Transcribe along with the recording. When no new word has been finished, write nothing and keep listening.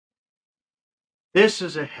This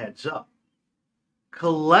is a heads up.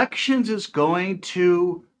 Collections is going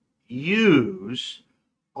to use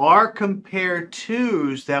our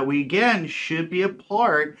compareTos that we, again, should be a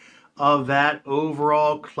part of that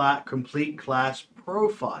overall complete class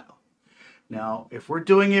profile. Now, if we're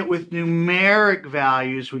doing it with numeric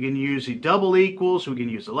values, we can use the double equals, we can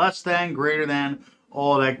use the less than, greater than,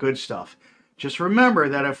 all that good stuff. Just remember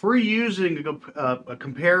that if we're using a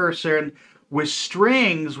comparison with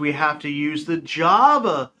strings, we have to use the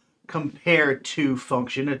Java compareTo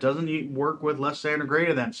function. It doesn't work with less than or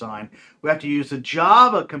greater than sign. We have to use the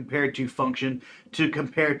Java compareTo function to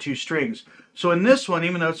compare two strings. So in this one,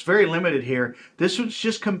 even though it's very limited here, this was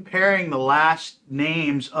just comparing the last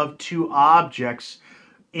names of two objects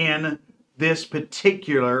in this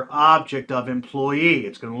particular object of employee.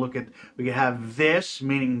 It's going to look at, we can have this,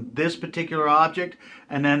 meaning this particular object,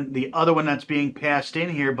 and then the other one that's being passed in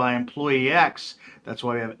here by employee X. That's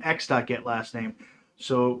why we have x.getLastName.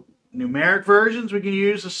 So numeric versions, we can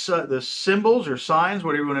use the symbols or signs,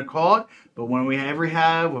 whatever you want to call it. But when we ever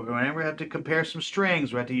have to compare some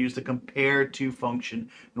strings, we have to use the compareTo function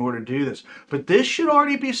in order to do this. But this should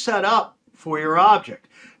already be set up for your object.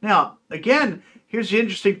 Now, again, here's the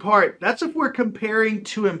interesting part. That's if we're comparing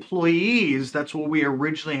two employees. That's what we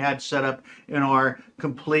originally had set up in our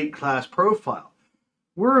complete class profile.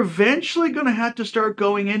 We're eventually going to have to start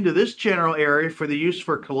going into this general area for the use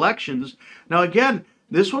for collections. Now, again,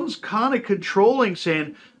 this one's kind of controlling,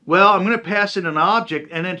 saying, well, I'm going to pass in an object,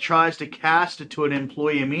 and then tries to cast it to an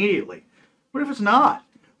employee immediately. What if it's not?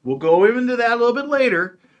 We'll go into that a little bit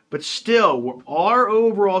later, but still, our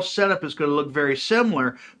overall setup is going to look very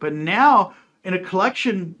similar. But now, in a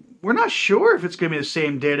collection, we're not sure if it's going to be the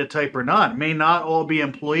same data type or not. It may not all be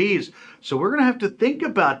employees. So we're going to have to think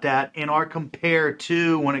about that in our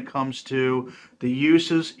compareTo when it comes to the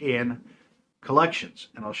uses in collections.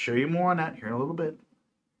 And I'll show you more on that here in a little bit.